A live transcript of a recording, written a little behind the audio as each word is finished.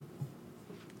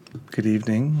Good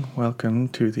evening. Welcome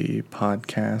to the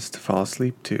podcast to fall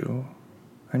asleep to.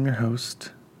 I'm your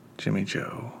host, Jimmy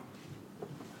Joe.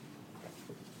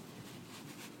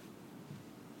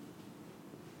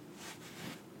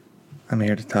 I'm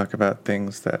here to talk about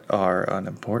things that are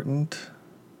unimportant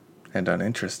and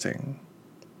uninteresting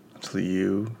until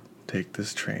you take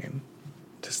this train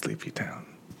to Sleepy Town.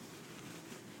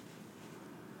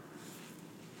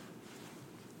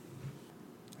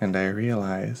 And I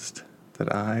realized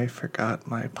that I forgot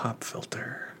my pop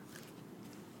filter.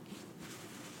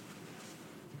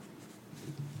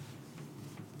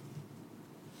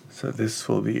 So this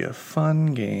will be a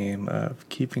fun game of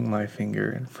keeping my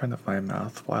finger in front of my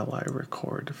mouth while I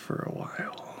record for a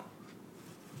while.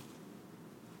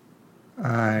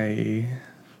 I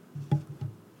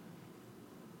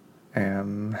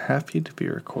am happy to be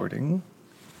recording,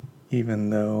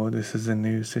 even though this is a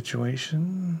new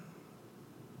situation.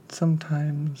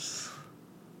 Sometimes,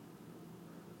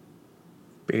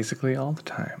 basically all the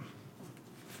time,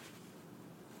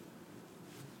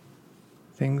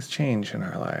 things change in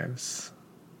our lives.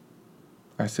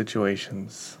 Our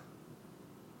situations,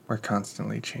 we're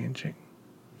constantly changing.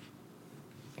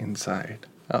 Inside,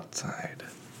 outside.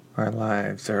 Our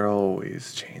lives are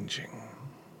always changing.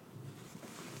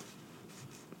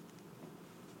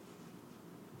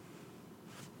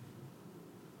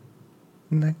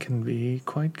 And that can be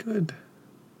quite good.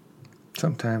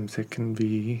 Sometimes it can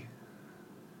be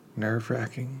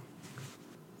nerve-wracking,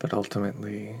 but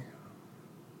ultimately,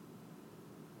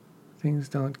 things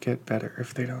don't get better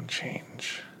if they don't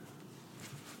change.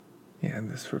 Yeah, and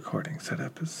this recording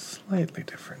setup is slightly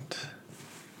different.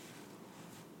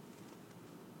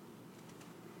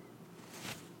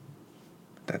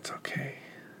 That's okay.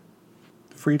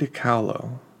 Frida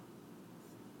Kahlo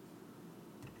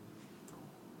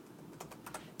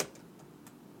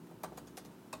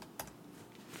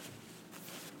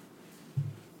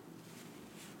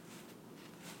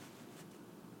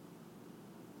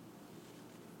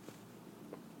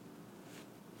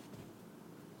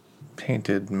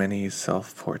painted many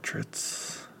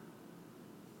self-portraits.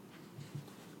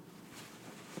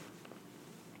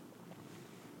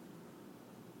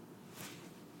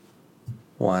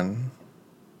 One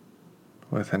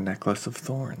with a necklace of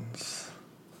thorns.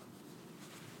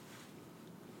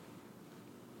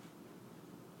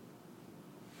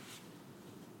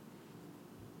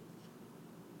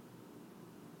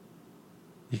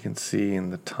 You can see in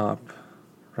the top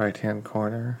right-hand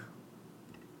corner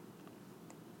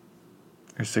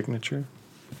her signature.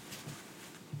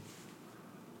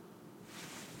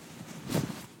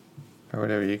 Or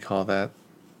whatever you call that.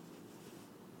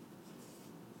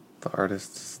 The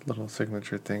artist's little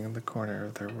signature thing in the corner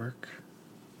of their work.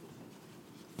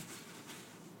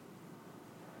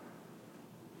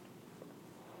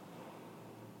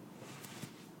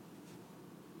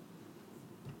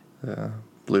 The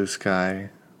blue sky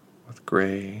with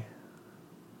gray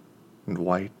and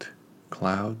white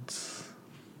clouds.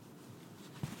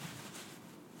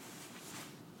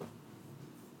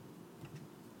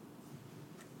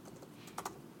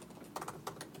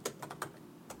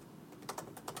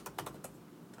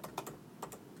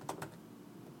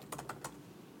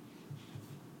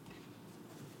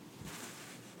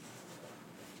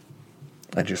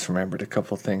 I just remembered a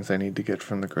couple things I need to get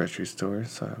from the grocery store,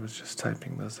 so I was just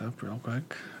typing those up real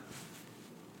quick.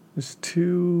 There's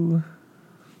two...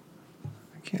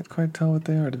 I can't quite tell what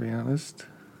they are, to be honest.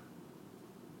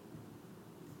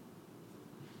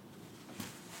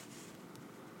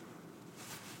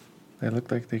 They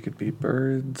look like they could be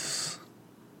birds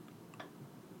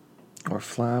or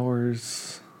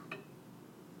flowers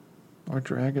or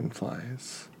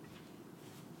dragonflies.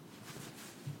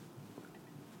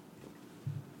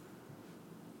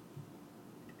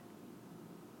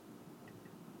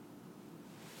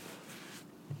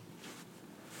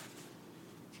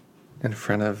 In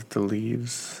front of the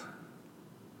leaves,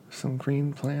 some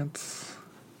green plants.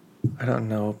 I don't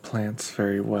know plants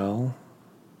very well,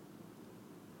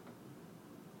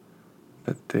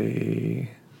 but they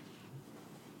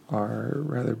are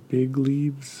rather big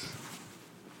leaves.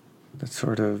 That's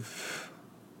sort of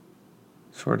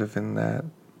in that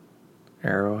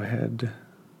arrowhead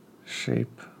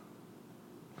shape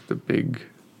with the big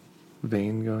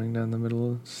vein going down the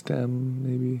middle of the stem,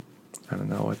 maybe. I don't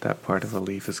know what that part of a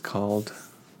leaf is called.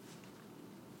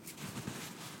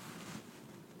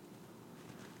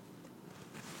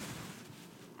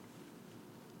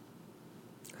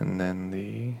 And then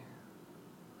the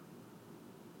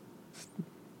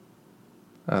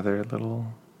other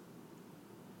little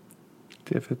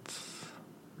divots,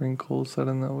 wrinkles, I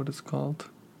don't know what it's called,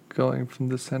 going from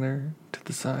the center to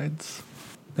the sides.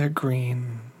 They're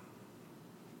green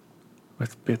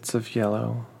with bits of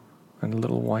yellow and a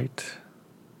little white.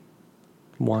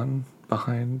 One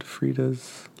behind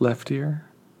Frida's left ear.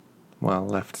 Well,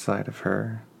 left side of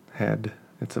her head,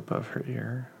 it's above her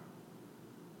ear.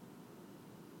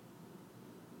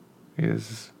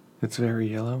 It's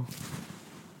very yellow.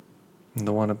 And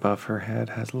the one above her head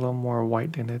has a little more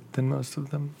white in it than most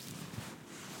of them.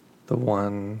 The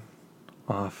one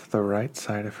off the right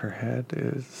side of her head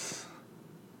is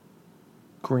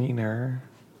greener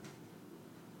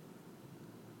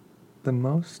than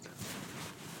most.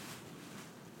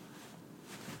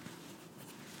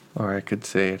 Or I could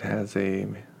say it has a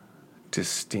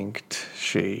distinct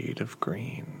shade of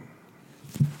green.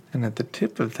 And at the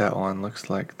tip of that one looks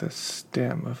like the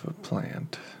stem of a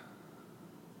plant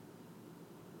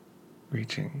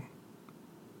reaching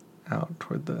out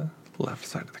toward the left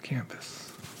side of the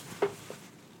campus.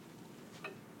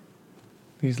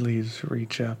 These leaves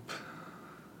reach up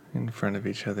in front of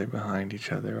each other, behind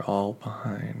each other, all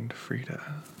behind Frida.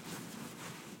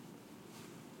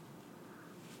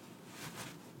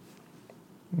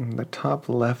 In the top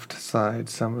left side,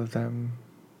 some of them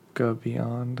go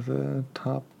beyond the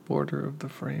top border of the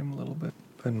frame a little bit,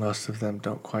 but most of them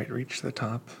don't quite reach the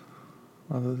top,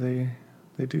 although they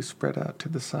do spread out to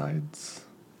the sides.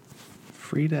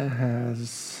 Frida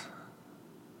has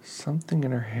something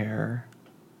in her hair.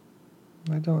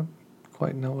 I don't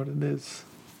quite know what it is.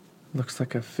 It looks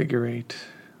like a figure eight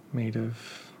made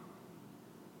of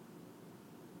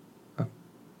a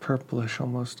purplish,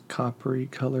 almost coppery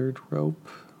colored rope,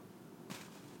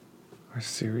 or a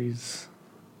series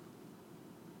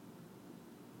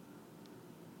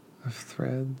of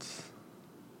threads.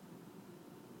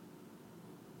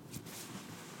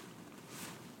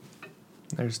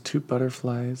 There's 2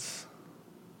 butterflies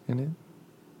in it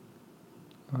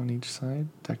on each side,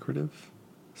 decorative,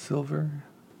 silver,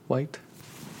 white.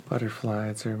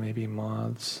 Butterflies, or maybe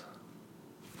moths,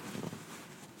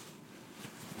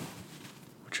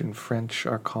 which in French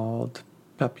are called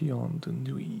papillons de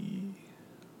nuit,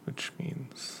 which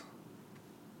means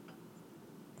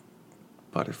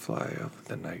butterfly of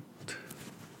the night,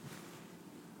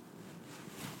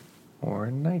 or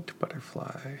night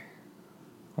butterfly,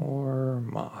 or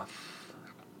moth.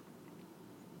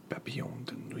 Papillon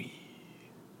de nuit.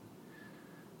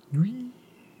 Nuit.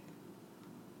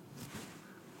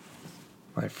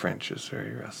 My French is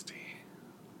very rusty.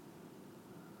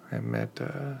 I met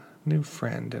a new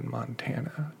friend in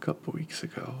Montana a couple weeks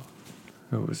ago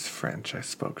who was French. I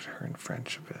spoke to her in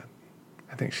French a bit.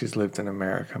 I think she's lived in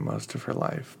America most of her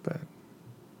life, but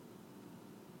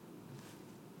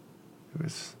we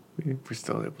were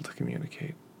still able to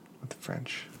communicate with the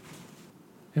French.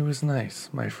 It was nice.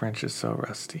 My French is so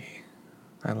rusty.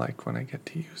 I like when I get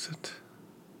to use it.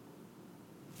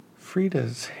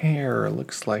 Frida's hair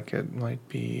looks like it might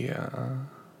be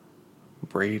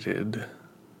braided,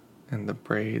 and the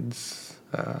braids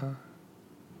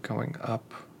going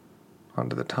up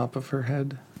onto the top of her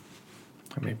head.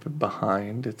 Or maybe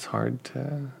behind. It's hard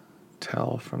to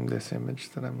tell from this image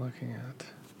that I'm looking at.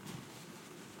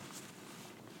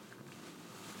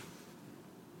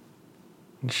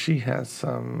 And she has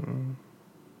some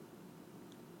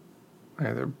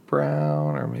either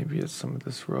brown or maybe it's some of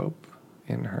this rope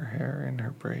in her hair, in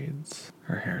her braids.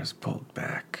 Her hair is pulled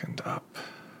back and up,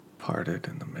 parted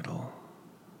in the middle.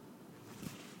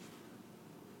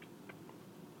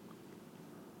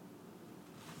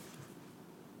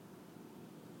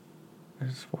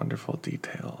 There's wonderful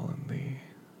detail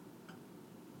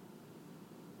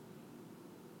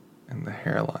in the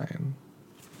hairline,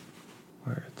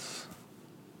 where it's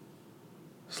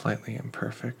slightly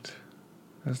imperfect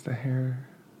as the hair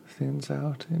thins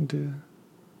out into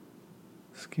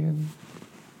skin,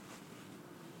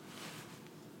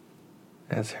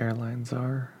 as hairlines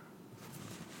are.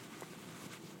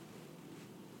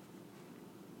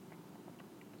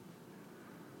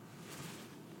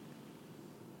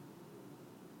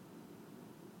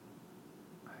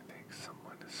 I think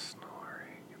someone is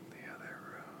snoring in the other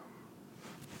room.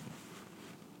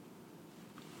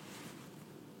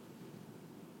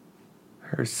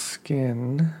 Her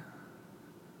skin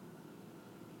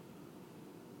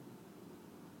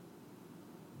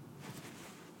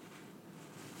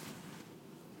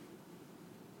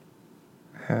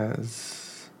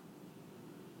has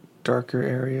darker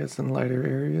areas and lighter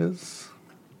areas,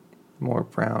 more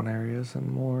brown areas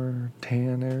and more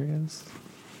tan areas.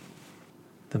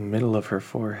 The middle of her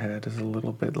forehead is a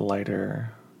little bit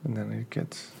lighter, and then it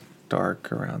gets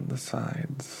dark around the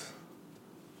sides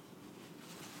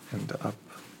and up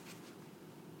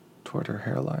toward her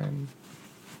hairline.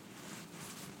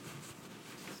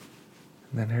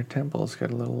 And then her temples get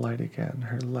a little light again.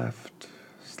 Her left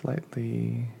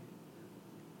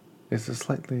is a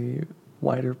slightly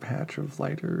wider patch of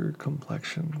lighter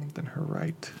complexion than her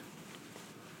right.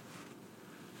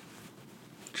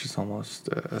 Which is almost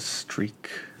a streak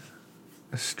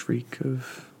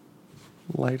of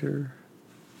lighter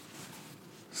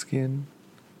skin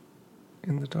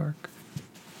in the dark.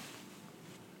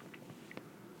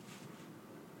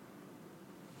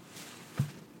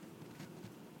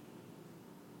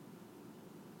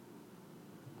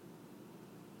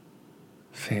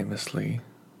 Famously,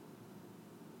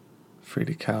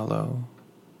 Frida Kahlo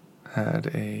had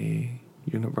a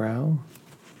unibrow,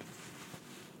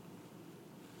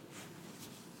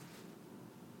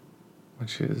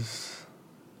 which is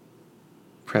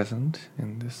present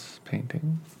in this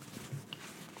painting.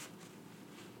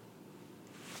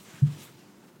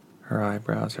 Her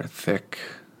eyebrows are thick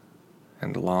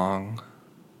and long.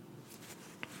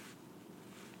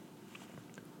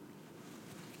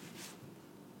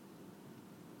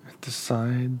 At the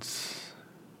sides,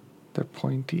 they're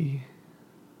pointy,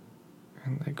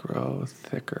 and they grow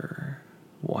thicker,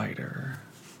 wider.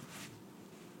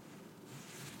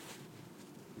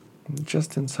 And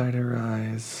just inside her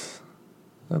eyes,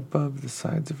 above the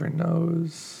sides of her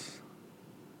nose,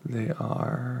 they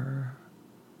are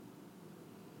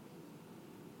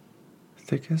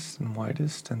thickest and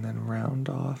widest, and then round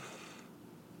off,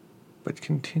 but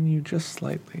continue just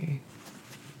slightly.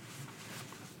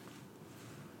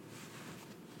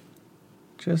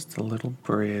 Just a little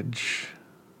bridge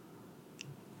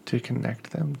to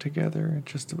connect them together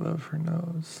just above her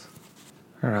nose.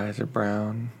 Her eyes are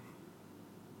brown.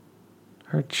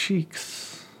 Her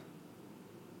cheeks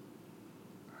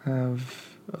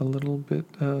have a little bit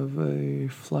of a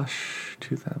flush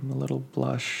to them, a little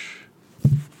blush.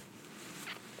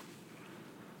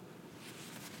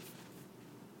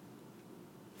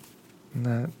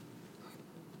 And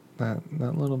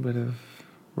that little bit of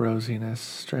rosiness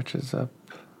stretches up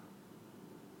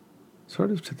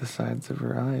sort of to the sides of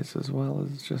her eyes as well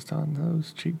as just on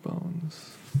those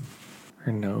cheekbones.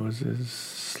 Her nose is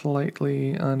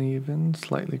slightly uneven,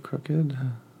 slightly crooked.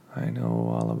 I know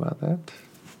all about that.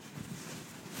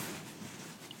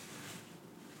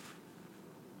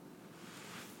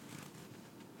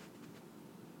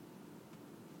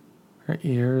 Her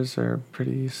ears are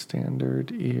pretty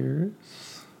standard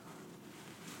ears.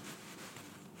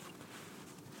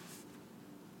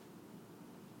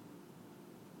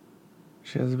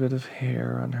 She has a bit of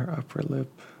hair on her upper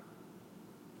lip.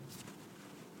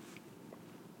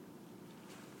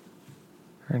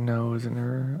 Her nose and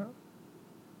her,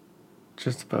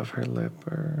 just above her lip,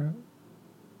 are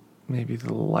maybe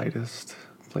the lightest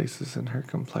places in her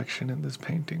complexion in this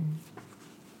painting.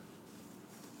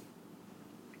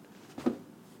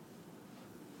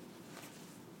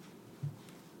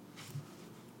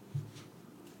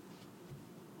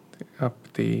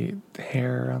 The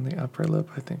hair on the upper lip,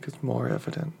 I think, is more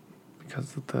evident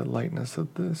because of the lightness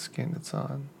of the skin it's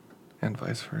on, and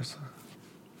vice versa.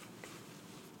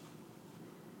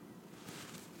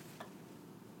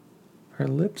 Her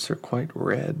lips are quite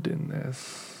red in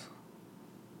this.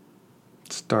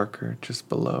 It's darker just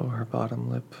below her bottom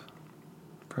lip,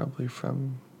 probably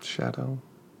from shadow.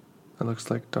 It looks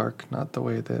like dark, not the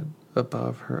way that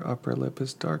above her upper lip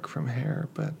is dark from hair,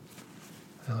 but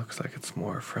it looks like it's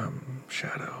more from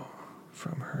shadow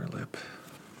from her lip.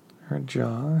 Her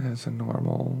jaw has a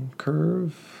normal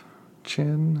curve,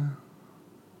 chin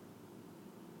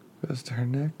goes to her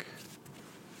neck.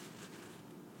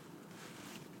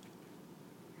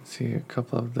 You see a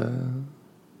couple of the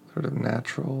sort of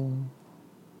natural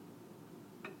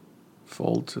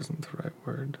folds isn't the right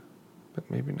word, but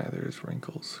maybe neither is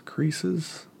wrinkles.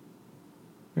 Creases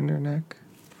in her neck.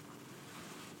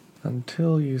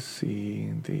 Until you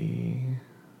see the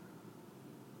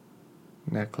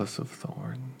necklace of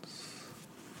thorns.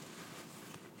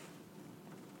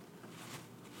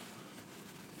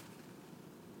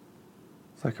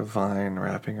 It's like a vine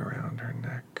wrapping around her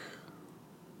neck.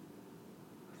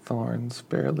 Thorns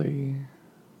barely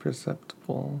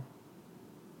perceptible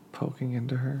poking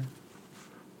into her.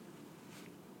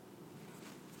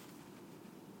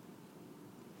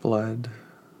 Blood,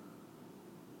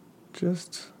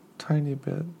 just tiny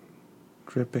bit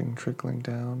dripping, trickling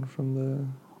down from the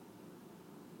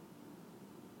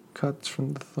cuts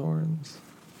from the thorns.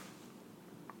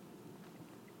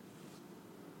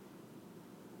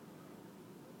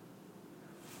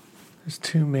 There's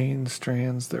two main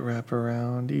strands that wrap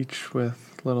around, each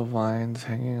with little vines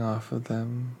hanging off of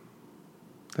them.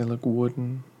 They look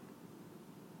wooden,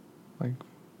 like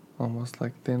almost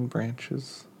like thin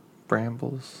branches,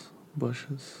 brambles,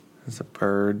 bushes. There's a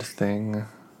bird thing.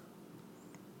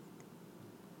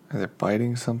 Either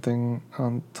biting something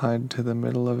tied to the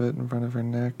middle of it in front of her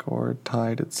neck, or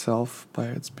tied itself by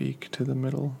its beak to the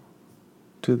middle,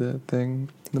 to the thing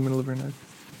in the middle of her neck.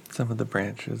 Some of the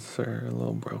branches are a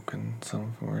little broken. Some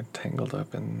of them are tangled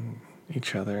up in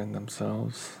each other and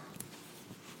themselves.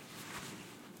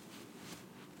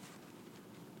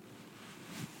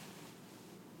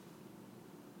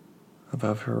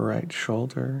 Above her right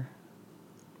shoulder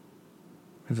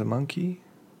is a monkey.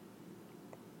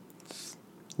 It's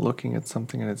looking at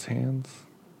something in its hands.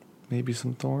 Maybe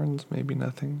some thorns, maybe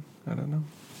nothing. I don't know.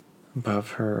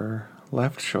 Above her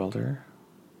left shoulder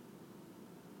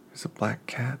is a black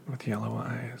cat with yellow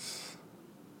eyes,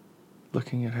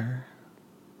 looking at her.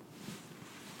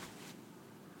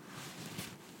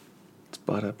 Its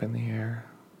butt up in the air.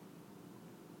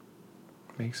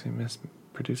 Makes me miss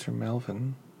producer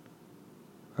Melvin.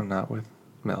 I'm not with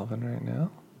Melvin right now.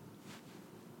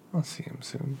 I'll see him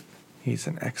soon. He's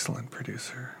an excellent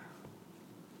producer.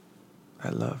 I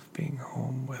love being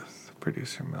home with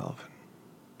producer Melvin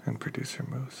and producer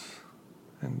Moose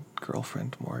and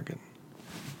girlfriend Morgan.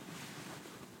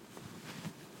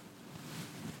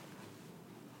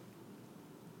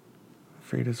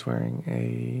 Frida's wearing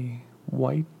a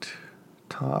white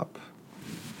top.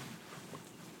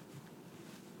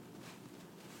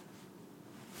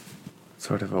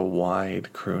 Sort of a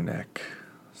wide crew neck.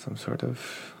 Some sort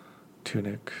of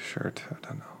tunic shirt. I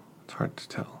don't know. It's hard to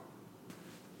tell.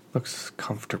 Looks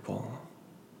comfortable.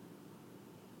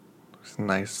 Looks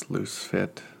nice, loose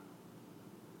fit.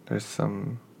 There's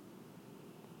some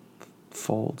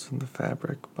folds in the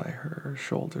fabric by her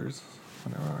shoulders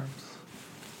on her arms.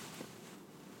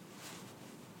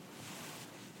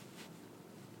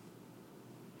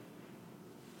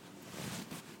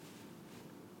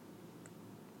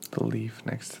 The leaf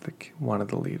next to one of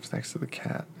the leaves next to the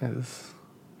cat is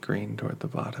green toward the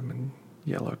bottom and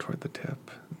yellow toward the tip.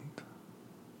 And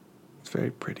it's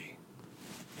very pretty.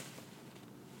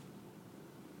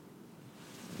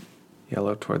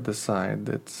 Yellow toward the side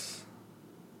that's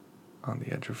on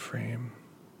the edge of frame.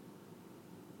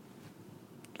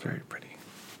 Very pretty.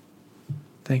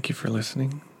 Thank you for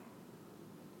listening.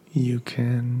 You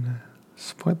can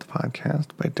support the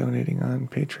podcast by donating on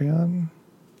Patreon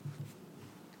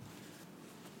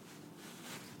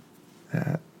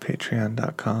at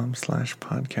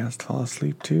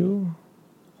patreon.com/podcastfallasleep2,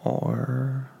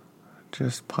 or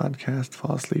just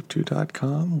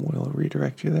podcastfallasleep2.com will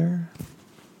redirect you there.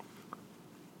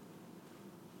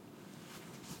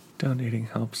 Donating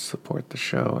helps support the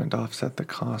show and offset the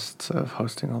costs of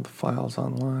hosting all the files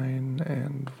online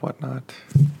and whatnot.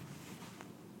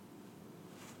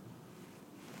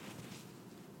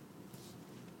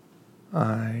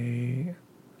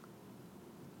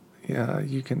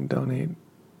 You can donate.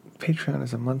 Patreon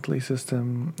is a monthly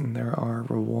system, and there are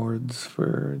rewards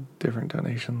for different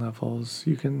donation levels.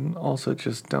 You can also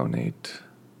just donate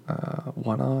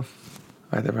one-off,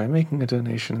 either by making a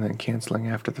donation and then canceling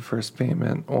after the first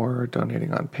payment, or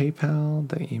donating on PayPal.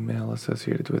 The email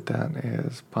associated with that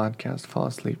is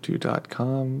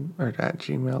podcastfallasleep2.com or at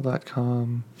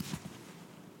gmail.com.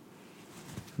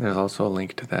 There's also a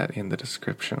link to that in the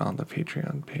description on the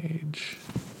Patreon page.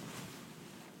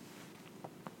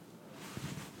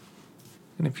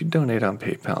 And if you donate on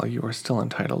PayPal, you are still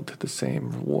entitled to the same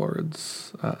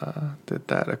rewards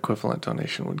that equivalent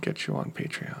donation would get you on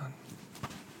Patreon.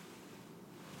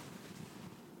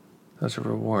 Those are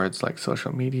rewards like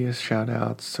social media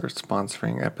shout-outs or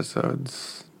sponsoring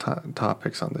episodes,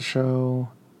 topics on the show,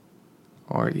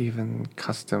 or even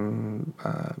custom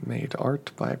made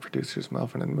art by producers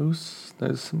Melvin and Moose.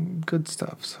 There's some good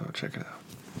stuff, so check it out.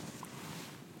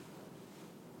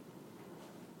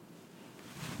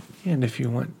 And if you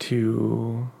want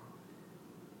to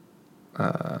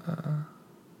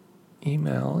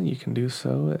email, you can do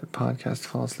so at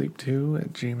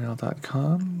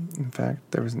podcastfallasleep2@gmail.com. In fact,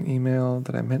 there was an email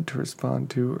that I meant to respond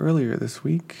to earlier this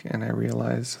week, and I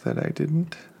realized that I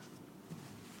didn't.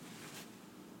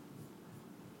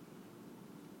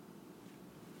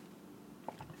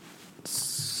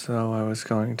 So I was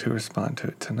going to respond to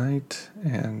it tonight,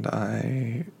 and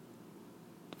I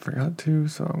forgot to,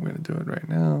 so I'm going to do it right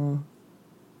now,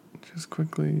 just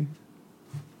quickly.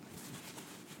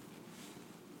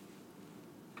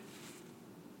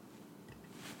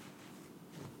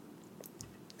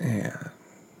 And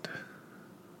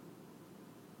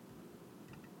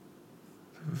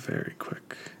a very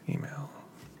quick email.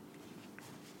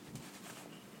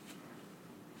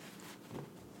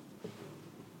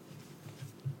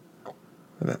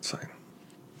 That sign.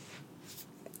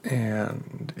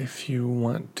 And if you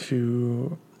want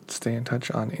to stay in touch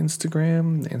on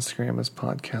Instagram. The Instagram is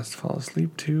Podcast Fall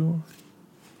Asleep To.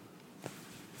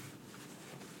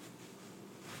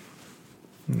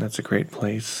 And that's a great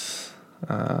place.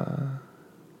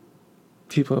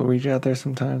 People reach out there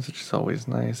sometimes, which is always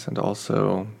nice. And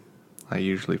also, I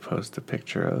usually post a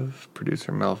picture of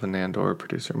producer Melvin and or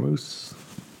producer Moose.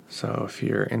 So if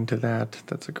you're into that,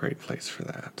 that's a great place for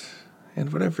that.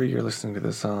 And whatever you're listening to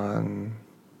this on,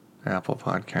 Apple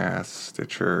Podcasts,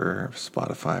 Stitcher,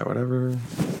 Spotify, whatever,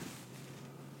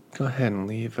 go ahead and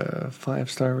leave a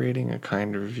 5-star rating, a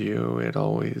kind review. It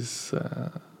always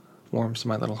warms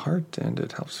my little heart, and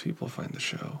it helps people find the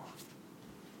show.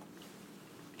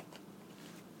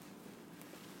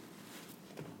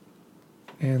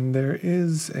 And there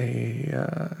is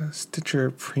a Stitcher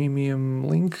Premium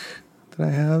link that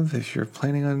I have. If you're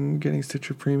planning on getting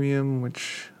Stitcher Premium,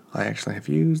 which I actually have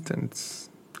used, and it's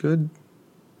good,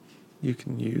 you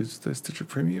can use the Stitcher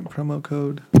Premium promo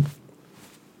code.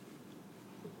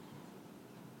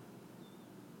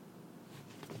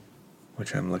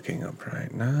 Which I'm looking up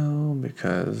right now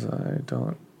because I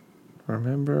don't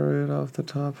remember it off the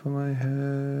top of my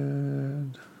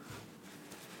head.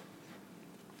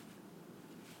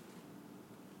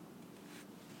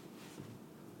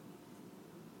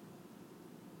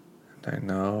 I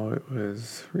know it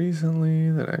was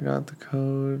recently that I got the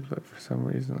code, but for some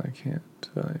reason I can't.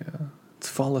 Yeah. It's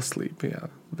Fall Asleep, yeah.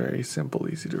 Very simple,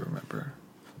 easy to remember.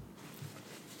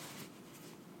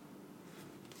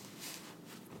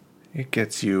 It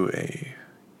gets you a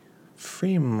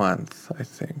free month, I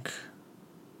think.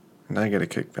 And I get a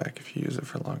kickback if you use it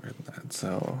for longer than that.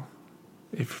 So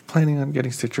if you're planning on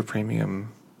getting Stitcher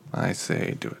Premium, I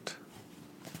say do it.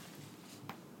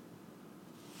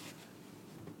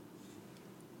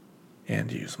 And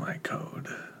use my code.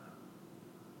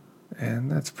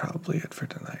 And that's probably it for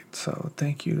tonight. So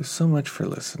thank you so much for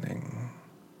listening.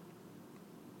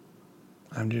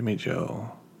 I'm Jimmy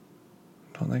Joe.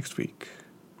 Until next week,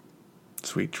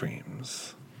 sweet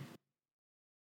dreams.